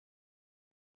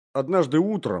Однажды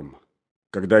утром,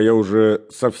 когда я уже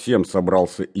совсем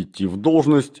собрался идти в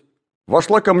должность,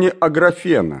 вошла ко мне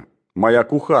Аграфена, моя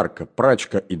кухарка,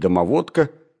 прачка и домоводка,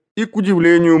 и, к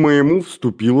удивлению моему,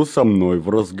 вступила со мной в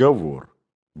разговор.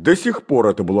 До сих пор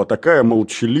это была такая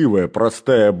молчаливая,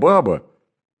 простая баба,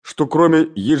 что кроме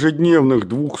ежедневных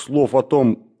 2 слов о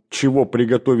том, чего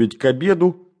приготовить к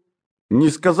обеду, не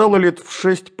сказала лет в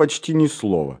 6 почти ни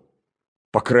слова.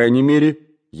 По крайней мере,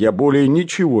 я более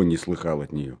ничего не слыхал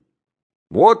от нее.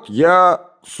 «Вот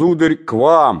я, сударь, к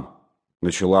вам!» —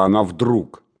 начала она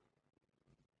вдруг.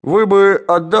 «Вы бы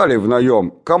отдали в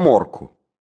наем каморку».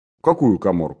 «Какую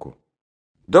каморку?»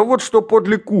 «Да вот что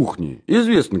подле кухни,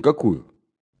 известно какую».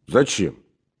 «Зачем?»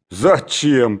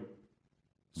 «Зачем?»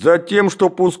 «Затем, что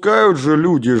пускают же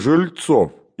люди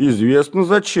жильцов, известно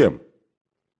зачем».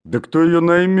 «Да кто ее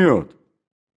наймет?»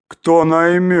 «Кто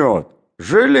наймет?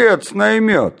 Жилец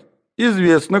наймет,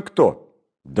 известно кто».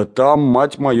 «Да там,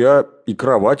 мать моя, и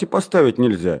кровати поставить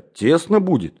нельзя, тесно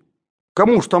будет.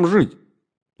 Кому ж там жить?»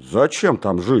 «Зачем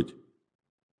там жить?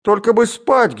 Только бы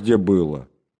спать где было.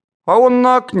 А он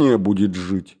на окне будет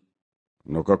жить».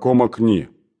 «На каком окне?»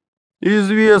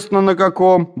 «Известно на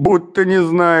каком, будто не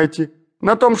знаете.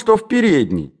 На том, что в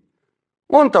передней.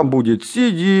 Он там будет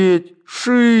сидеть,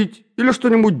 шить или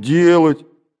что-нибудь делать.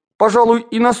 Пожалуй,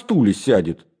 и на стуле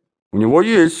сядет. У него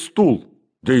есть стул,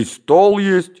 да и стол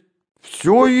есть.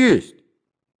 Все есть».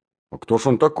 «А кто ж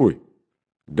он такой?»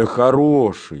 «Да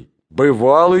хороший,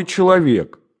 бывалый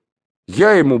человек.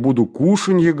 Я ему буду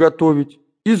кушанье готовить,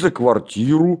 и за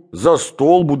квартиру, за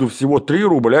стол буду всего 3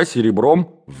 рубля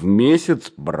серебром в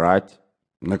месяц брать».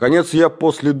 Наконец я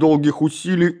после долгих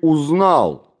усилий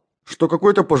узнал, что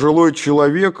какой-то пожилой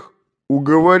человек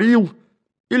уговорил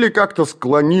или как-то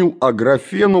склонил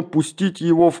Аграфену пустить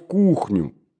его в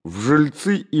кухню, в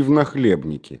жильцы и в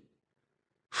нахлебники.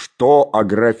 Что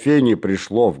Аграфене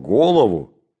пришло в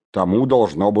голову, тому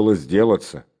должно было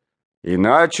сделаться.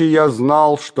 Иначе я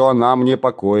знал, что она мне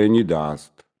покоя не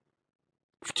даст.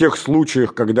 В тех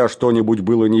случаях, когда что-нибудь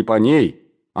было не по ней,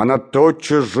 она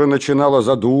тотчас же начинала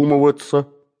задумываться,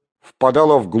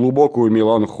 впадала в глубокую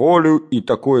меланхолию, и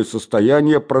такое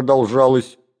состояние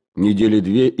продолжалось 2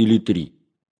 недели или 3.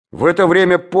 В это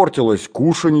время портилось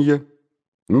кушанье,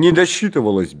 не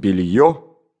досчитывалось белье,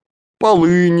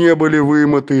 полы не были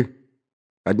вымыты.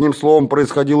 Одним словом,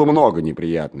 происходило много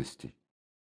неприятностей.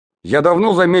 Я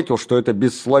давно заметил, что эта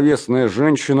бессловесная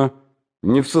женщина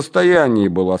не в состоянии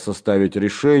была составить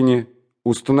решение,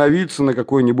 установиться на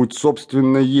какой-нибудь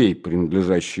собственно ей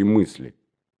принадлежащей мысли.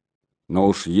 Но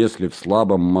уж если в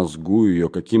слабом мозгу ее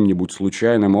каким-нибудь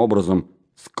случайным образом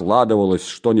складывалось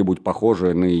что-нибудь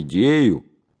похожее на идею,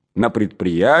 на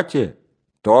предприятие,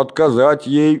 то отказать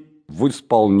ей в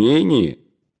исполнении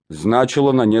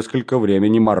значило на несколько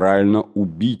времени морально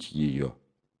убить ее.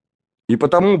 И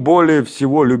потому, более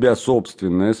всего любя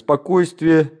собственное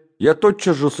спокойствие, я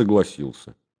тотчас же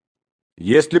согласился.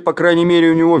 Если, по крайней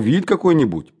мере, у него вид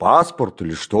какой-нибудь, паспорт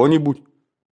или что-нибудь.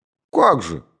 Как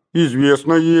же,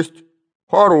 известно есть.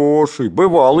 Хороший,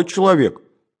 бывалый человек.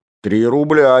 3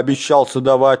 рубля обещался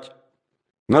давать.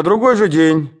 На другой же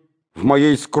день в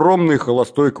моей скромной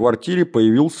холостой квартире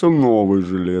появился новый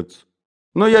жилец.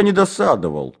 Но я не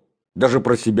досадовал, даже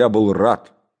про себя был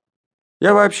рад.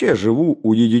 Я вообще живу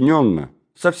уединенно,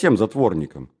 совсем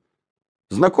затворником.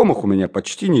 Знакомых у меня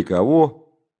почти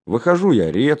никого, выхожу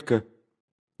я редко.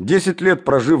 10 лет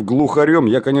прожив глухарем,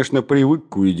 я, конечно, привык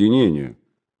к уединению.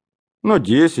 Но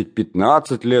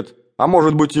 10-15 лет, а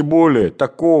может быть и более,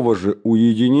 такого же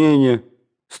уединения,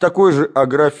 с такой же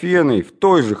Аграфеной, в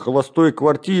той же холостой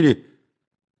квартире,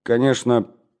 конечно,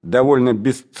 довольно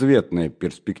бесцветная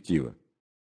перспектива.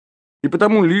 И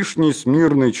потому лишний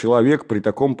смирный человек при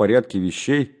таком порядке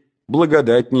вещей –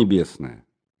 благодать небесная.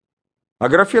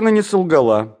 Аграфена не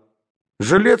солгала.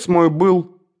 Жилец мой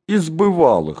был из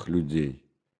бывалых людей.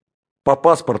 По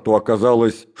паспорту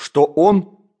оказалось, что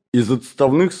он из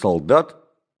отставных солдат,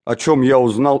 о чем я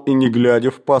узнал и не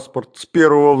глядя в паспорт, с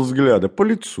первого взгляда, по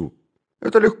лицу.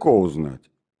 Это легко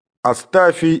узнать.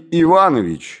 Астафий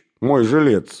Иванович, мой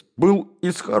жилец, был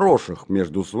из хороших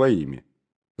между своими.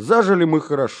 Зажили мы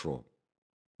хорошо.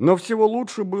 Но всего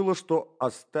лучше было, что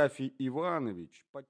Астафий Иванович